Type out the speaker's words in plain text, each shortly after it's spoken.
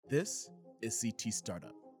This is CT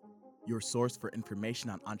Startup, your source for information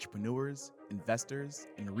on entrepreneurs, investors,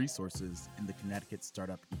 and resources in the Connecticut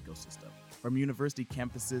startup ecosystem. From university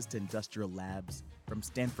campuses to industrial labs, from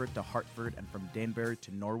Stanford to Hartford, and from Danbury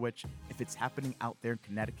to Norwich, if it's happening out there in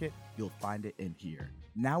Connecticut, you'll find it in here.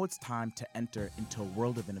 Now it's time to enter into a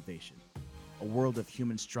world of innovation, a world of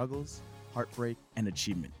human struggles, heartbreak, and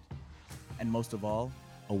achievement, and most of all,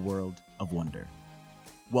 a world of wonder.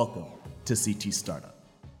 Welcome to CT Startup.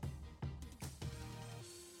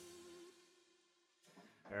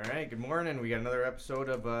 All right, good morning. We got another episode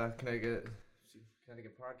of Connecticut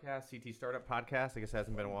Podcast, CT Startup Podcast. I guess it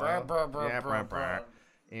hasn't been a while.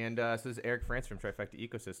 And so this is Eric France from Trifecta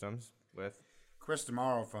Ecosystems with Chris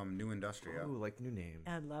Demaro from New Industria. Ooh, like the new name.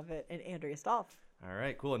 I love it. And Andrea Stolf. All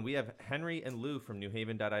right, cool. And we have Henry and Lou from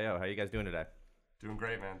NewHaven.io. How are you guys doing today? Doing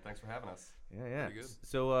great, man. Thanks for having us. Yeah. Pretty good.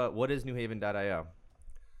 So what is NewHaven.io?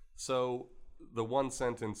 So the one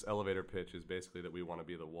sentence elevator pitch is basically that we want to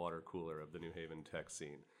be the water cooler of the New Haven tech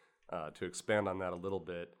scene. To expand on that a little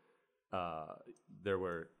bit, there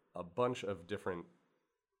were a bunch of different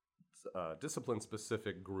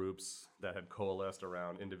discipline-specific groups that had coalesced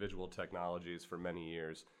around individual technologies for many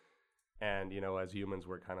years. And, you know, as humans,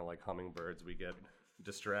 we're kind of like hummingbirds. We get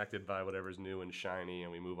distracted by whatever's new and shiny,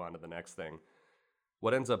 and we move on to the next thing.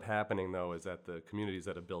 What ends up happening, though, is that the communities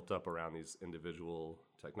that have built up around these individual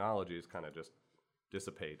technologies kind of just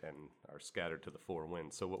dissipate and are scattered to the four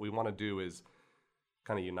winds. So what we want to do is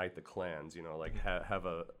kind of unite the clans, you know, like have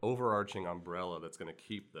a overarching umbrella that's going to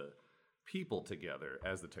keep the people together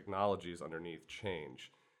as the technologies underneath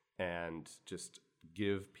change, and just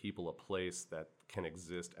give people a place that can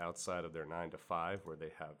exist outside of their 9 to 5, where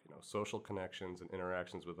they have, you know, social connections and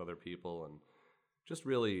interactions with other people, and just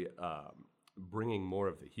really bringing more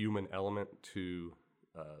of the human element to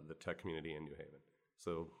the tech community in New Haven.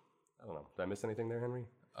 So, I don't know. Did I miss anything there, Henry?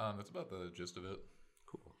 That's about the gist of it.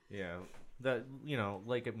 Cool. Yeah. You know,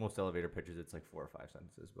 like at most elevator pitches, it's like 4 or 5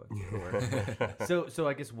 sentences. But so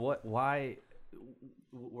I guess why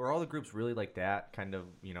were all the groups really like that, kind of,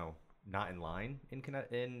 you know, not in line in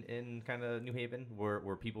kind of New Haven?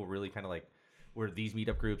 Were people really kind of like, were these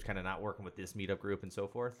meetup groups kind of not working with this meetup group and so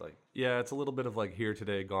forth? Like, yeah, it's a little bit of like here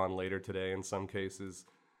today, gone later today in some cases.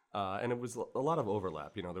 And it was a lot of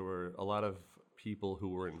overlap. You know, there were a lot of people who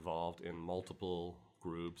were involved in multiple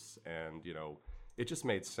groups, and, you know, it just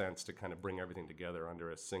made sense to kind of bring everything together under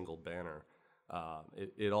a single banner.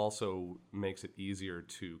 It also makes it easier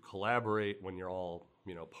to collaborate when you're all,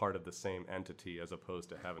 you know, part of the same entity, as opposed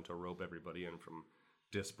to having to rope everybody in from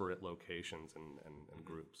disparate locations and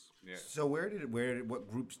groups. Yeah. So what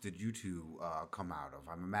groups did you two come out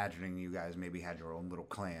of? I'm imagining you guys maybe had your own little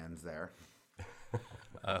clans there.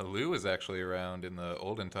 Lou was actually around in the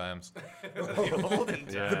olden times.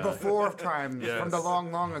 The before of times, yes. From the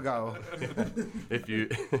long, long ago. If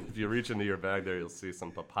you reach into your bag there, you'll see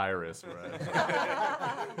some papyrus. Right?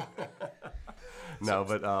 No,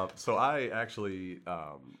 but so I actually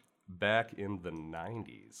back in the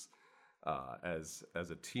 90s. As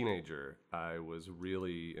a teenager, I was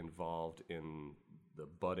really involved in the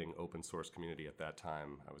budding open source community at that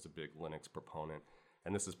time. I was a big Linux proponent,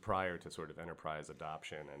 and this is prior to sort of enterprise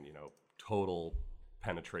adoption and, you know, total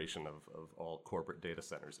penetration of all corporate data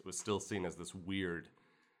centers. It was still seen as this weird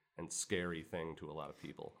and scary thing to a lot of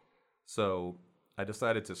people. So I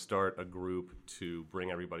decided to start a group to bring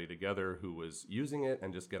everybody together who was using it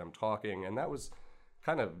and just get them talking, and that was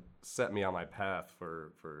kind of set me on my path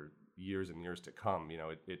for years and years to come. You know,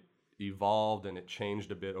 it evolved and it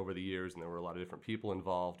changed a bit over the years, and there were a lot of different people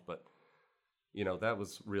involved, but, you know, that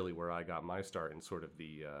was really where I got my start in sort of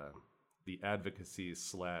the advocacy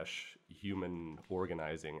 / human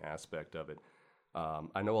organizing aspect of it.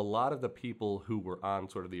 I know a lot of the people who were on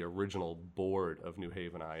sort of the original board of New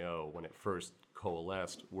Haven.io when it first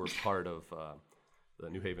coalesced were part of the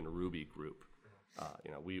New Haven Ruby group.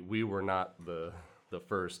 You know, we were not the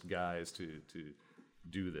first guys to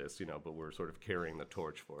do this, you know, but we're sort of carrying the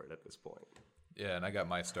torch for it at this point. Yeah, and I got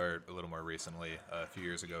my start a little more recently. A few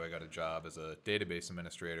years ago, I got a job as a database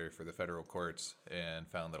administrator for the federal courts, and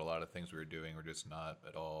found that a lot of things we were doing were just not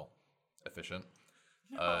at all efficient.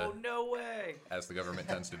 No way! As the government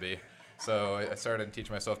tends to be. So I started to teach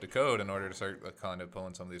myself to code in order to start kind of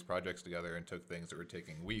pulling some of these projects together, and took things that were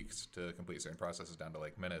taking weeks to complete certain processes down to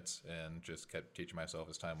like minutes, and just kept teaching myself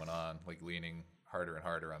as time went on, like leaning harder and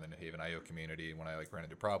harder on the New Haven.io community when I like ran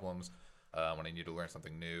into problems. When I needed to learn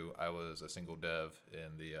something new, I was a single dev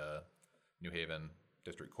in the New Haven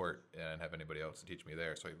district court and have anybody else to teach me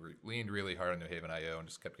there. So I leaned really hard on New Haven IO and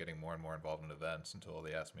just kept getting more and more involved in events until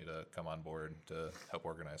they asked me to come on board to help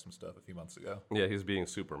organize some stuff a few months ago. Yeah, he's being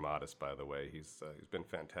super modest, by the way. He's been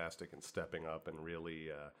fantastic in stepping up and really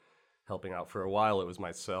helping out. For a while, it was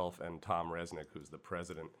myself and Tom Resnick, who's the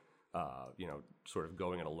president, sort of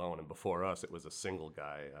going it alone. And before us, it was a single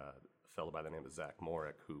guy, a fellow by the name of Zach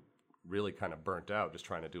Morick, who really kind of burnt out just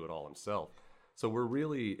trying to do it all himself. So we're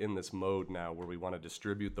really in this mode now where we want to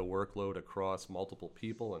distribute the workload across multiple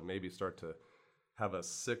people and maybe start to have a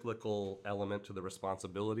cyclical element to the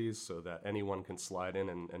responsibilities so that anyone can slide in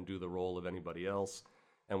and do the role of anybody else.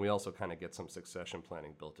 And we also kind of get some succession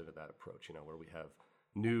planning built into that approach, where we have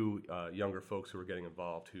new, younger folks who are getting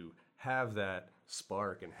involved who have that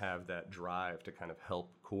spark and have that drive to kind of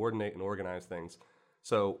help coordinate and organize things.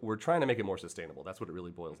 So we're trying to make it more sustainable. That's what it really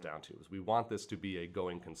boils down to, is we want this to be a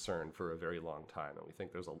going concern for a very long time. And we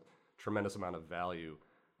think there's a tremendous amount of value,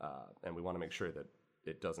 and we want to make sure that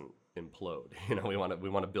it doesn't implode. We want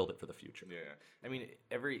to build it for the future. Yeah. I mean,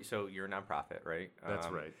 so you're a nonprofit, right? That's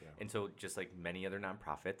right. Yeah. And so just like many other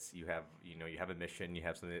nonprofits, you have a mission, you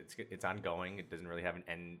have something it's ongoing. It doesn't really have an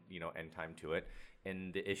end time to it.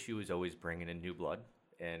 And the issue is always bringing in new blood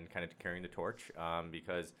and kind of carrying the torch,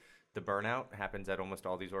 because the burnout happens at almost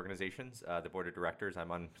all these organizations. The board of directors, I'm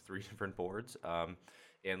on 3 different boards.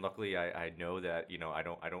 And luckily, I know that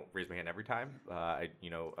I don't raise my hand every time I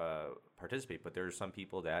participate. But there's some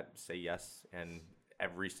people that say yes and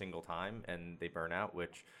every single time, and they burn out,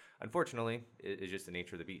 which unfortunately is just the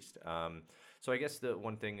nature of the beast. So I guess the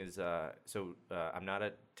one thing is, I'm not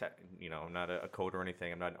I'm not a coder or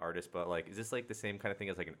anything. I'm not an artist, but like, is this like the same kind of thing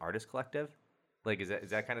as like an artist collective? Like, is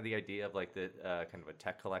that kind of the idea of like the kind of a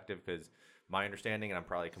tech collective? Because my understanding, and I'm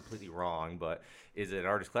probably completely wrong, but is an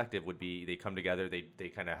artist collective would be they come together, they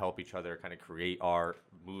kind of help each other kind of create art,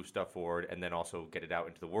 move stuff forward, and then also get it out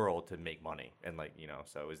into the world to make money. And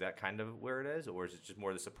so is that kind of where it is, or is it just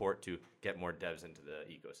more the support to get more devs into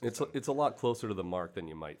the ecosystem? It's a lot closer to the mark than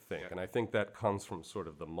you might think. Yeah. And I think that comes from sort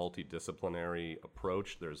of the multidisciplinary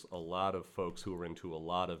approach. There's a lot of folks who are into a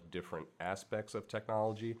lot of different aspects of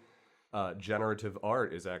technology. Generative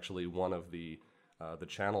art is actually one of the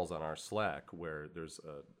channels on our Slack where there's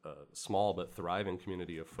a small but thriving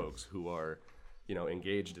community of folks who are,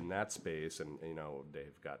 engaged in that space, and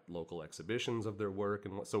they've got local exhibitions of their work,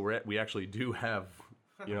 and so we actually do have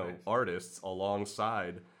nice. Artists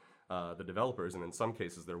alongside the developers, and in some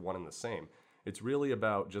cases they're one and the same. It's really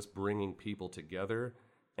about just bringing people together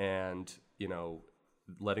and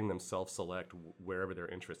letting them self-select wherever their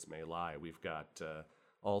interests may lie. We've got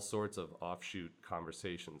all sorts of offshoot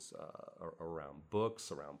conversations around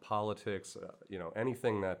books, around politics,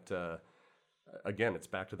 anything that, again, it's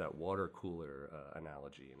back to that water cooler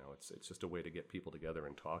analogy. It's just a way to get people together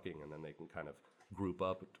and talking, and then they can kind of group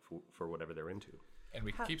up for whatever they're into. And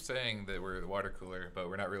we keep saying that we're the water cooler, but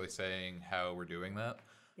we're not really saying how we're doing that.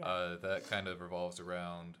 Yeah. That kind of revolves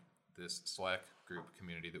around this Slack group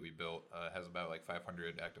community that we built. Has about like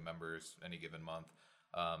 500 active members any given month.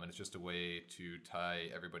 And it's just a way to tie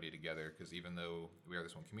everybody together, because even though we are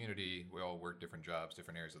this one community, we all work different jobs,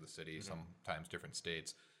 different areas of the city, mm-hmm. sometimes different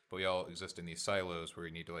states, but we all exist in these silos where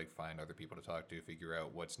we need to like find other people to talk to, figure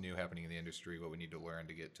out what's new happening in the industry, what we need to learn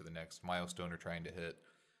to get to the next milestone we're trying to hit.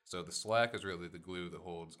 So the Slack is really the glue that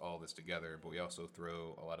holds all this together, but we also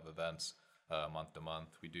throw a lot of events month to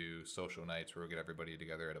month. We do social nights where we get everybody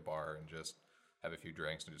together at a bar and just have a few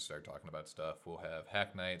drinks and just start talking about stuff. We'll have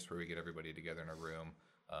hack nights where we get everybody together in a room.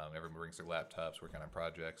 Everyone brings their laptops, working on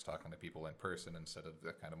projects, talking to people in person instead of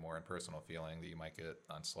the kind of more impersonal feeling that you might get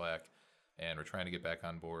on Slack. And we're trying to get back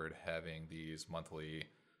on board having these monthly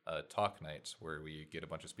talk nights where we get a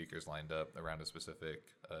bunch of speakers lined up around a specific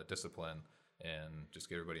discipline and just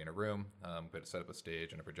get everybody in a room, set up a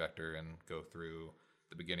stage and a projector and go through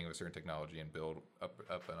the beginning of a certain technology and build up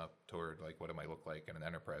and up toward like what it might look like in an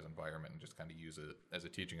enterprise environment, and just kind of use it as a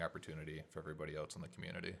teaching opportunity for everybody else in the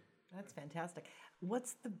community. That's fantastic.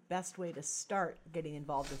 What's the best way to start getting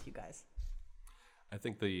involved with you guys? I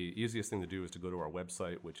think the easiest thing to do is to go to our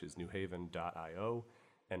website, which is newhaven.io.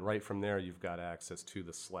 And right from there, you've got access to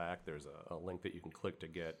the Slack. There's a link that you can click to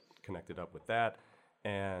get connected up with that.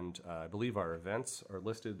 And I believe our events are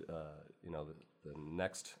listed, the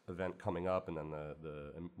next event coming up, and then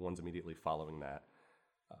the ones immediately following that.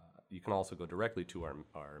 You can also go directly to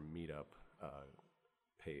our meetup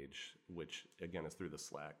page, which again is through the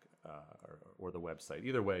Slack or the website.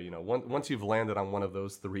 Either way, once you've landed on one of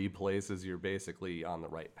those 3 places, you're basically on the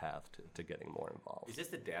right path to getting more involved. Is this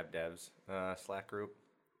the Dab Devs Slack group?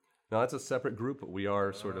 No, that's a separate group, but we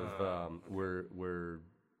are sort of we're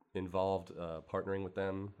involved partnering with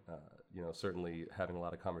them. certainly having a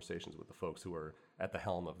lot of conversations with the folks who are at the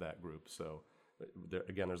helm of that group. So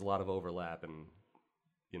again, there's a lot of overlap, and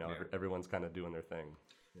everyone's kind of doing their thing.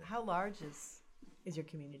 How large is your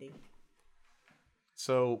community?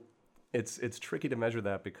 So it's tricky to measure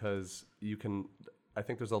that because I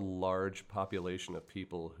think there's a large population of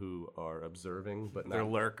people who are observing, but They're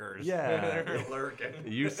not lurkers. Yeah, They're lurking.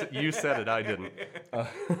 You said it, I didn't.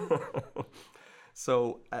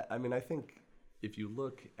 So I think if you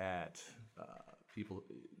look at people,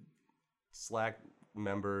 Slack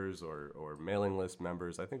members or mailing list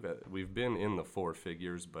members, I think that we've been in the 4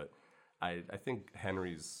 figures, but I think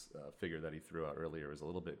Henry's figure that he threw out earlier is a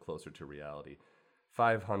little bit closer to reality.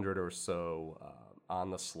 500 or so on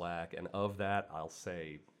the Slack, and of that, I'll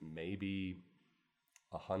say maybe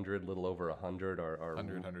 100, little over 100 are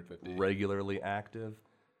 150 regularly active.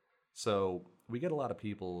 So we get a lot of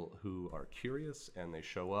people who are curious and they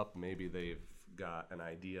show up. Maybe they've got an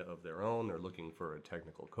idea of their own. They're looking for a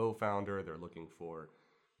technical co-founder. They're looking for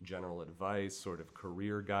general advice, sort of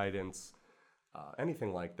career guidance,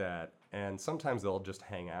 anything like that. And sometimes they'll just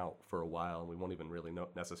hang out for a while, and we won't even really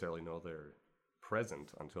necessarily know they're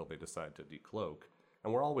present until they decide to decloak.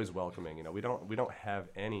 And we're always welcoming. We don't have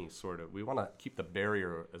any sort of. We want to keep the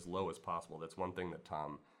barrier as low as possible. That's one thing that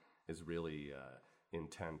Tom is really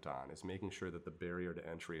intent on, is making sure that the barrier to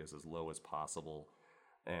entry is as low as possible.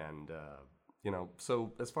 And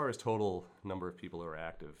so as far as total number of people who are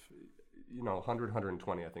active, 100,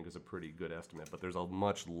 120 I think is a pretty good estimate. But there's a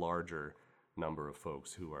much larger number of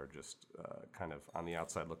folks who are just kind of on the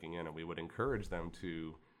outside looking in, and we would encourage them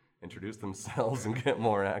to introduce themselves and get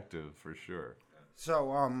more active for sure.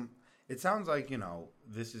 So it sounds like,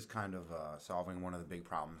 this is kind of solving one of the big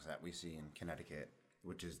problems that we see in Connecticut,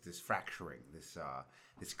 which is this fracturing, this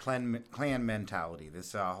clan mentality,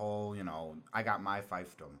 this whole, I got my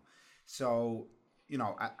fiefdom. So,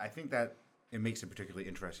 I think that it makes it particularly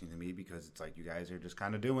interesting to me because it's like you guys are just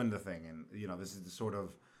kind of doing the thing. And, this is the sort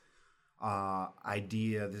of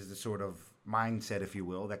idea, this is the sort of mindset, if you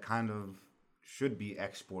will, that kind of should be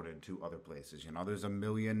exported to other places. There's a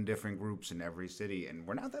million different groups in every city, and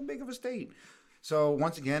we're not that big of a state. So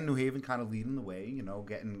once again, New Haven kind of leading the way,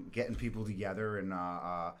 getting people together, and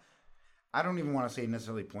I don't even want to say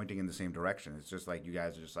necessarily pointing in the same direction. It's just like you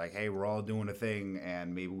guys are just like, hey, we're all doing a thing,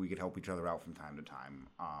 and maybe we could help each other out from time to time.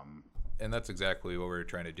 And that's exactly what we're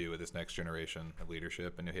trying to do with this next generation of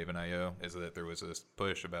leadership in New Haven IO, is that there was this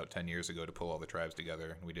push about 10 years ago to pull all the tribes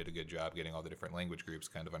together. We did a good job getting all the different language groups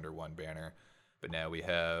kind of under one banner. But now we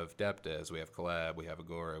have DepDes, we have Collab, we have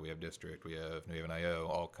Agora, we have District, we have New Haven IO,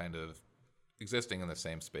 all kind of existing in the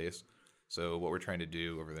same space. So what we're trying to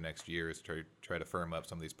do over the next year is try to firm up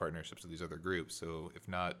some of these partnerships with these other groups. So if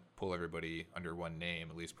not pull everybody under one name,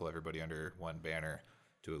 at least pull everybody under one banner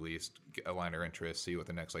to at least align our interests, see what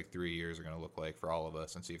the next 3 years are going to look like for all of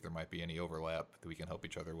us, and see if there might be any overlap that we can help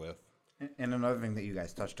each other with. And another thing that you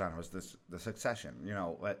guys touched on was the succession.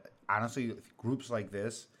 Honestly, groups like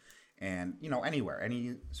this, and anywhere,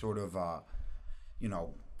 any sort of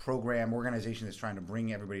program, organization that's trying to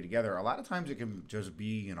bring everybody together, a lot of times it can just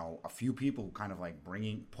be a few people kind of like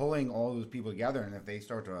pulling all those people together, and if they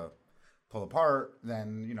start to pull apart,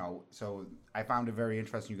 then so I found it very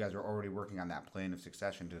interesting. You guys are already working on that plan of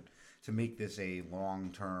succession to make this a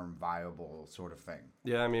long-term viable sort of thing.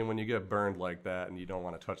 Yeah, when you get burned like that and you don't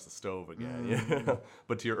want to touch the stove again.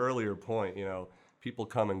 But to your earlier point, people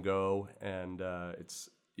come and go, and it's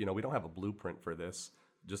we don't have a blueprint for this.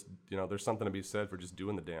 Just there's something to be said for just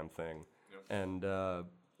doing the damn thing. Yep.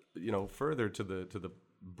 And further to the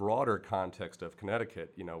broader context of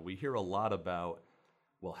Connecticut, we hear a lot about,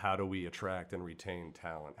 well, how do we attract and retain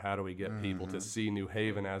talent? How do we get people to see New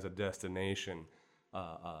Haven as a destination,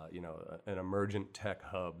 an emergent tech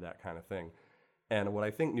hub, that kind of thing? And what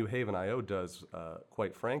I think New Haven IO does,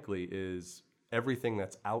 quite frankly, is everything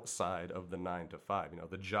that's outside of the 9 to 5.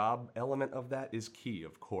 The job element of that is key,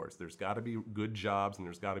 of course. There's got to be good jobs and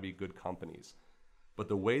there's got to be good companies. But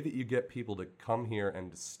the way that you get people to come here and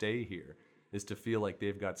to stay here is to feel like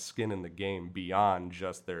they've got skin in the game beyond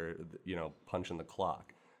just their, punch in the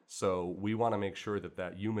clock. So we want to make sure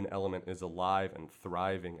that human element is alive and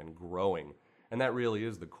thriving and growing. And that really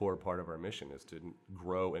is the core part of our mission, is to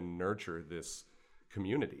grow and nurture this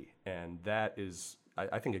community. And that is,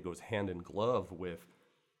 I think it goes hand in glove with,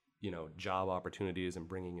 job opportunities and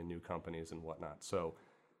bringing in new companies and whatnot. So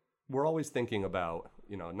we're always thinking about,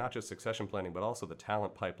 not just succession planning, but also the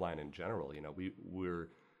talent pipeline in general. We're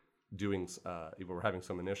having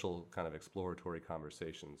some initial kind of exploratory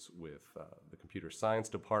conversations with the computer science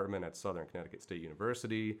department at Southern Connecticut State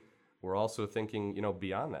University. We're also thinking,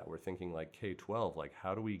 beyond that. We're thinking like K-12, like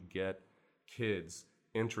how do we get kids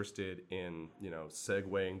interested in,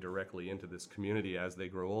 segueing directly into this community as they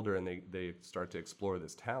grow older and they start to explore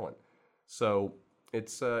this talent. So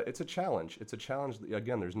it's a challenge. It's a challenge.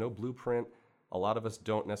 Again, there's no blueprint. A lot of us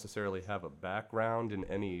don't necessarily have a background in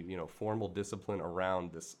any, formal discipline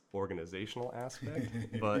around this organizational aspect.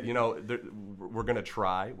 But, we're going to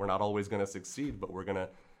try. We're not always going to succeed, but we're going to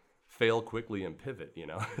fail quickly and pivot.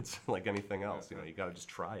 It's like anything else. You got to just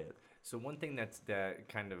try it. So one thing that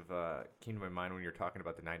kind of came to my mind when you're talking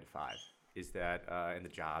about the 9 to 5 is that, and the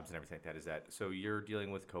jobs and everything like that, is that so you're dealing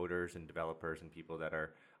with coders and developers and people that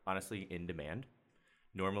are honestly in demand.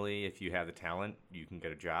 Normally, if you have the talent, you can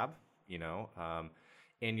get a job.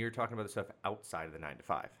 And you're talking about the stuff outside of the 9 to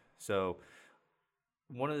 5. So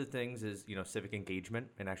one of the things is, civic engagement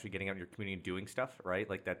and actually getting out in your community and doing stuff, right?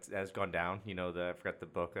 Like that's gone down. I forgot the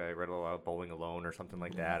book I read a lot about Bowling Alone or something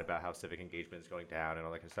like that about how civic engagement is going down and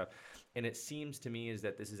all that kind of stuff. And it seems to me is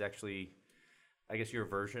that this is actually, I guess, your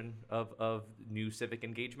version of new civic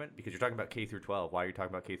engagement, because you're talking about K through 12. Why are you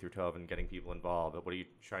talking about K through 12 and getting people involved? What are you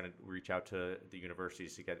trying to reach out to the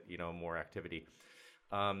universities to get, more activity?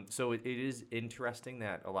 So it is interesting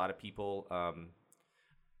that a lot of people,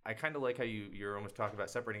 I kind of like how you're almost talking about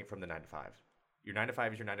separating it from the 9 to 5. Your 9 to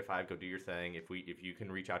 5 is your 9 to 5. Go do your thing. If you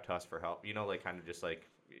can reach out to us for help, like kind of just like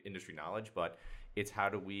industry knowledge, but it's how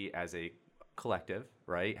do we as a collective,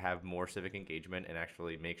 right, have more civic engagement and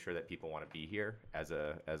actually make sure that people want to be here as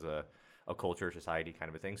a culture, society kind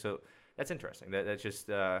of a thing. So that's interesting. That's just,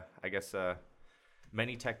 I guess,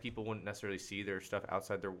 many tech people wouldn't necessarily see their stuff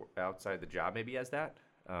outside the job maybe as that.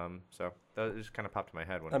 So that just kind of popped in my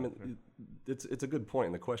head. It's a good point.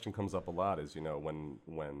 And the question comes up a lot is,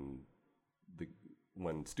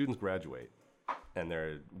 when students graduate and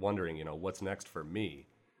they're wondering, what's next for me,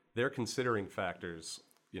 they're considering factors,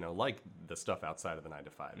 like the stuff outside of the 9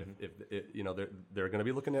 to 5. Mm-hmm. If they're going to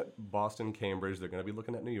be looking at Boston, Cambridge, they're going to be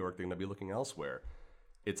looking at New York, they're going to be looking elsewhere.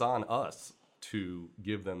 It's on us to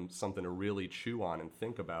give them something to really chew on and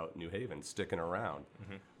think about New Haven sticking around.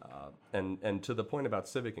 Mm-hmm. And to the point about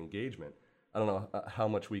civic engagement, I don't know how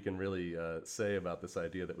much we can really say about this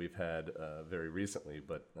idea that we've had very recently,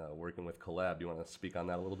 but working with Collab, do you want to speak on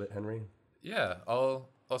that a little bit, Henry? Yeah, I'll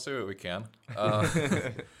say what we can.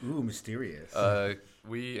 Ooh, mysterious.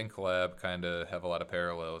 We and Collab kind of have a lot of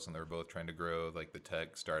parallels, and they're both trying to grow like the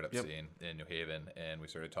tech startup scene in New Haven. And we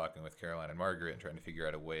started talking with Caroline and Margaret and trying to figure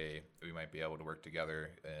out a way that we might be able to work together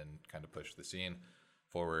and kind of push the scene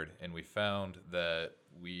forward. And we found that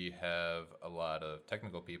we have a lot of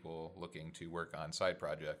technical people looking to work on side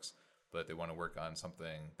projects, but they want to work on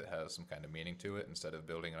something that has some kind of meaning to it instead of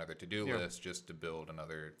building another to-do list just to build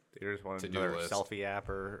another they just want to-do another list. Selfie app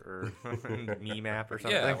or meme app or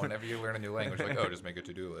something. Yeah, whenever you learn a new language, like, just make a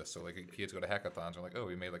to-do list. So, like, kids go to hackathons, and like,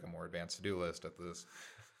 we made, like, a more advanced to-do list at this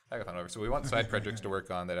hackathon. So we want side projects to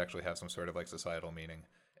work on that actually have some sort of, like, societal meaning.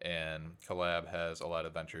 And Collab has a lot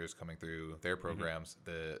of ventures coming through their programs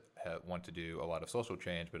that want to do a lot of social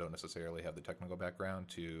change but don't necessarily have the technical background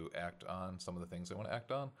to act on some of the things they want to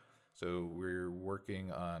act on. So we're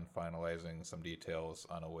working on finalizing some details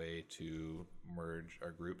on a way to merge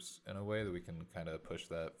our groups in a way that we can kind of push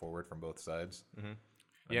that forward from both sides. Mm-hmm.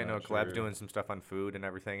 Yeah, Collab's doing some stuff on food and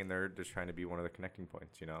everything, and they're just trying to be one of the connecting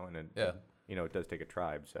points, and it does take a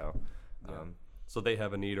tribe. So, so they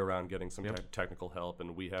have a need around getting some technical help,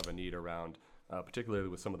 and we have a need around, particularly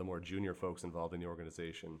with some of the more junior folks involved in the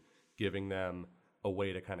organization, giving them a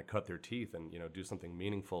way to kind of cut their teeth and do something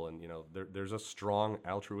meaningful. And there's a strong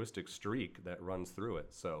altruistic streak that runs through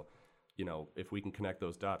it. So if we can connect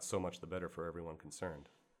those dots, so much the better for everyone concerned.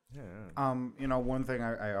 Yeah. One thing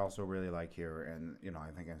I also really like here, and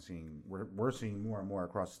I think we're seeing more and more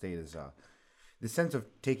across the state, is the sense of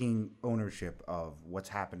taking ownership of what's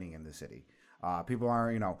happening in the city. People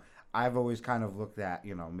are, I've always kind of looked at,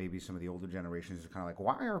 maybe some of the older generations are kind of like,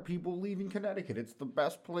 why are people leaving Connecticut? It's the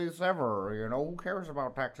best place ever. Who cares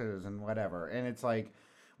about Texas and whatever? And it's like,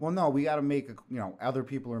 well, no, we got to make, other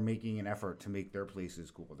people are making an effort to make their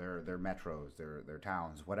places cool, their metros, their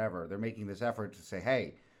towns, whatever. They're making this effort to say,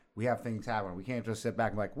 hey, we have things happening. We can't just sit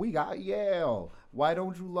back and be like, we got Yale. Why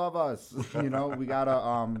don't you love us? We got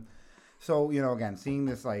to, so, again, seeing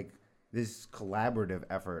this, like, this collaborative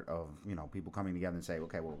effort of, people coming together and say,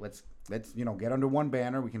 okay, well, let's get under one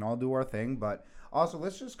banner. We can all do our thing. But also,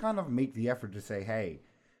 let's just kind of make the effort to say, hey,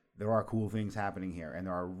 there are cool things happening here, and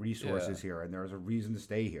there are resources here, and there's a reason to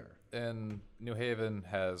stay here. And New Haven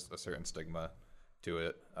has a certain stigma to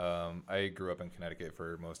it. I grew up in Connecticut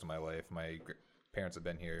for most of my life. My parents have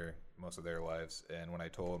been here most of their lives. And when I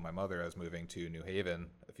told my mother I was moving to New Haven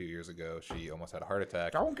a few years ago, she almost had a heart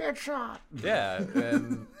attack. Don't get shot. Yeah,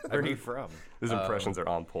 and Where are you from? His impressions are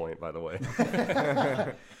on point, by the way.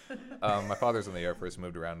 my father's in the Air Force,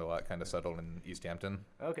 moved around a lot, kind of settled in East Hampton,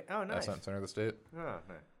 Okay. Oh, nice. center of the state. Oh,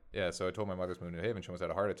 nice. Yeah, so I told my mother's moving to New Haven. She almost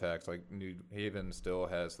had a heart attack. So, like, New Haven still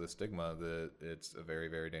has the stigma that it's a very,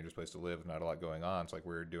 very dangerous place to live. With not a lot going on. So, like,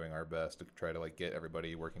 we're doing our best to try to, like, get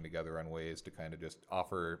everybody working together on ways to kind of just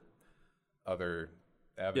offer other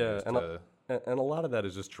avenues to... And a lot of that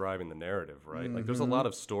is just driving the narrative, right? Like, there's a lot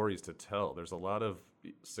of stories to tell. There's a lot of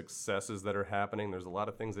successes that are happening. There's a lot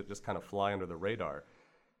of things that just kind of fly under the radar.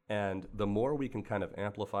 And the more we can kind of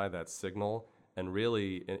amplify that signal and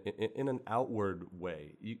really in an outward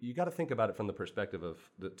way, you got to think about it from the perspective of,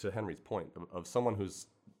 to Henry's point, of someone who's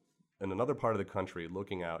in another part of the country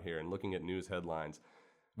looking out here and looking at news headlines.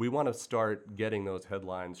 We want to start getting those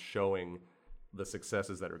headlines showing the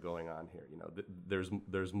successes that are going on here. You know,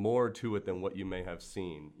 there's more to it than what you may have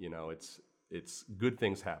seen. You know, it's good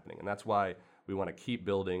things happening, and that's why we want to keep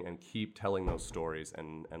building and keep telling those stories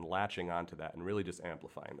and latching onto that and really just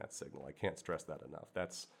amplifying that signal. I can't stress that enough.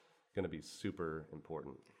 That's going to be super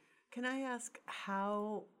important. Can I ask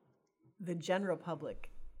how the general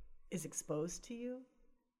public is exposed to you?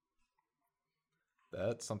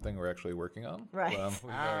 That's something we're actually working on. Right. We've 'Cause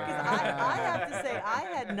I have to say, I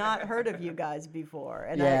had not heard of you guys before.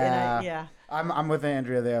 And Yeah. I'm with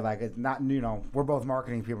Andrea there. Like, it's not, you know, we're both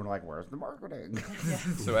marketing people. And like, where's the marketing?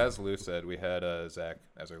 So as Lou said, we had Zach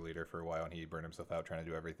as our leader for a while, and he burned himself out trying to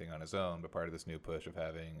do everything on his own. But part of this new push of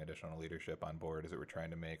having additional leadership on board is that we're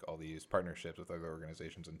trying to make all these partnerships with other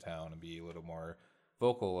organizations in town and be a little more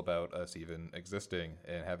vocal about us even existing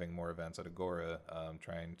and having more events at Agora,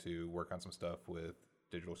 trying to work on some stuff with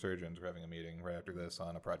digital surgeons. We're having a meeting right after this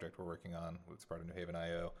on a project we're working on with part of New Haven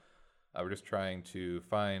IO. We're just trying to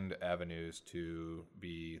find avenues to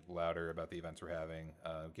be louder about the events we're having,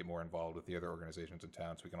 get more involved with the other organizations in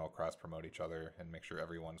town so we can all cross-promote each other and make sure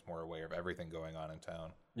everyone's more aware of everything going on in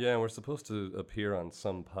town. Yeah, and we're supposed to appear on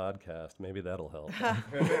some podcast. Maybe that'll help. I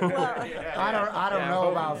don't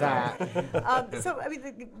know about that. So, I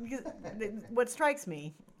mean, what strikes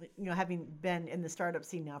me, you know, having been in the startup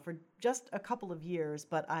scene now for just a couple of years,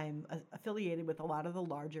 but I'm affiliated with a lot of the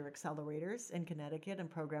larger accelerators in Connecticut and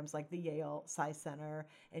programs like the Yale Sci Center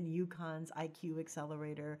and UConn's IQ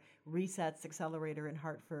Accelerator, Reset's Accelerator in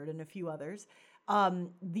Hartford, and a few others.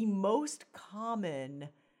 The most common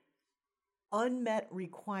unmet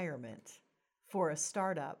requirement for a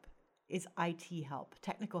startup is IT help,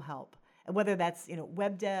 technical help, and whether that's, you know,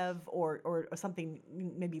 web dev or something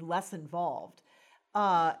maybe less involved.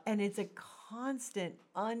 And it's a constant,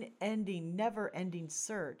 unending, never-ending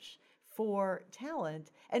search for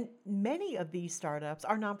talent. And many of these startups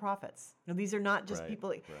are nonprofits. You know, these are not just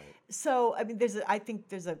people. So, I mean, I think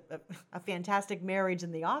there's a fantastic marriage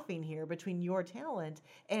in the offing here between your talent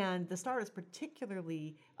and the startups,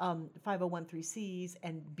 particularly 501(c)(3)s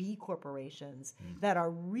and B corporations that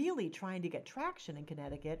are really trying to get traction in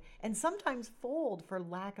Connecticut and sometimes fold for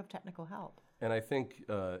lack of technical help. And I think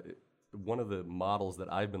one of the models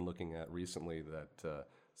that I've been looking at recently that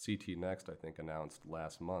CT Next, I think, announced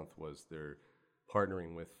last month was they're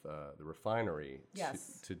partnering with the refinery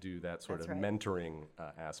to do that sort of mentoring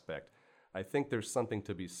aspect. I think there's something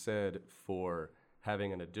to be said for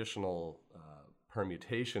having an additional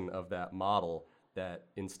permutation of that model that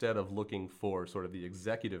instead of looking for sort of the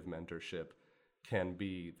executive mentorship can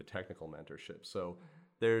be the technical mentorship. So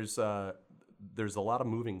there's a lot of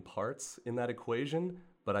moving parts in that equation,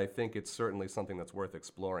 but I think it's certainly something that's worth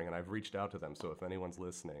exploring, and I've reached out to them. So if anyone's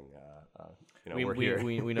listening, we're here.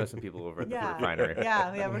 We know some people over at the refinery.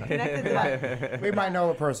 Yeah, we're connected to that. We might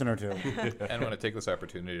know a person or two. And want to take this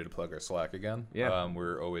opportunity to plug our Slack again. Yeah.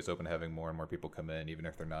 We're always open to having more and more people come in, even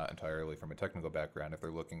if they're not entirely from a technical background. If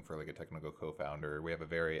they're looking for like a technical co-founder, we have a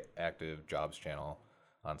very active jobs channel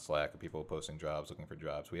on Slack of people posting jobs, looking for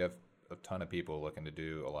jobs. We have a ton of people looking to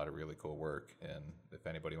do a lot of really cool work, and if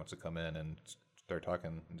anybody wants to come in and start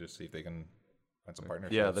talking and just see if they can find some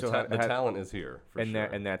partnerships. Yeah, the talent is here for sure.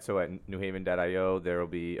 And that's so at newhaven.io there will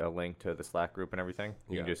be a link to the Slack group and everything.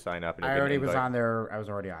 You can just sign up. And I already was on there. I was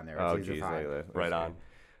already on there. Oh, it's geez, right on.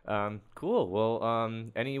 Cool. Well,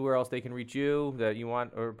 anywhere else they can reach you that you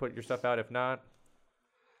want or put your stuff out? If not,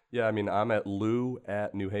 yeah, I mean, I'm at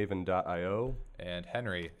lou@newhaven.io and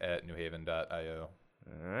Henry at newhaven.io.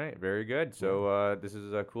 All right, very good. So this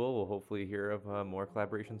is cool. We'll hopefully hear of more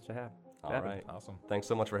collaborations to have. All right. Awesome. Thanks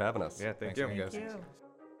so much for having us. Yeah, thank you. Guys. Thank you.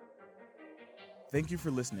 Thank you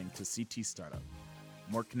for listening to CT Startup.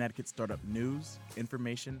 More Connecticut startup news,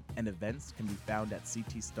 information, and events can be found at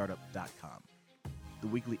ctstartup.com. The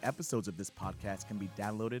weekly episodes of this podcast can be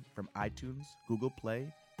downloaded from iTunes, Google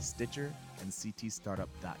Play, Stitcher, and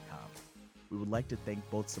ctstartup.com. We would like to thank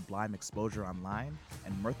both Sublime Exposure Online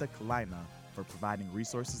and Mirtha Kalaina for providing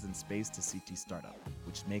resources and space to CT Startup,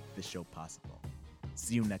 which make this show possible.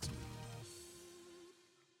 See you next week.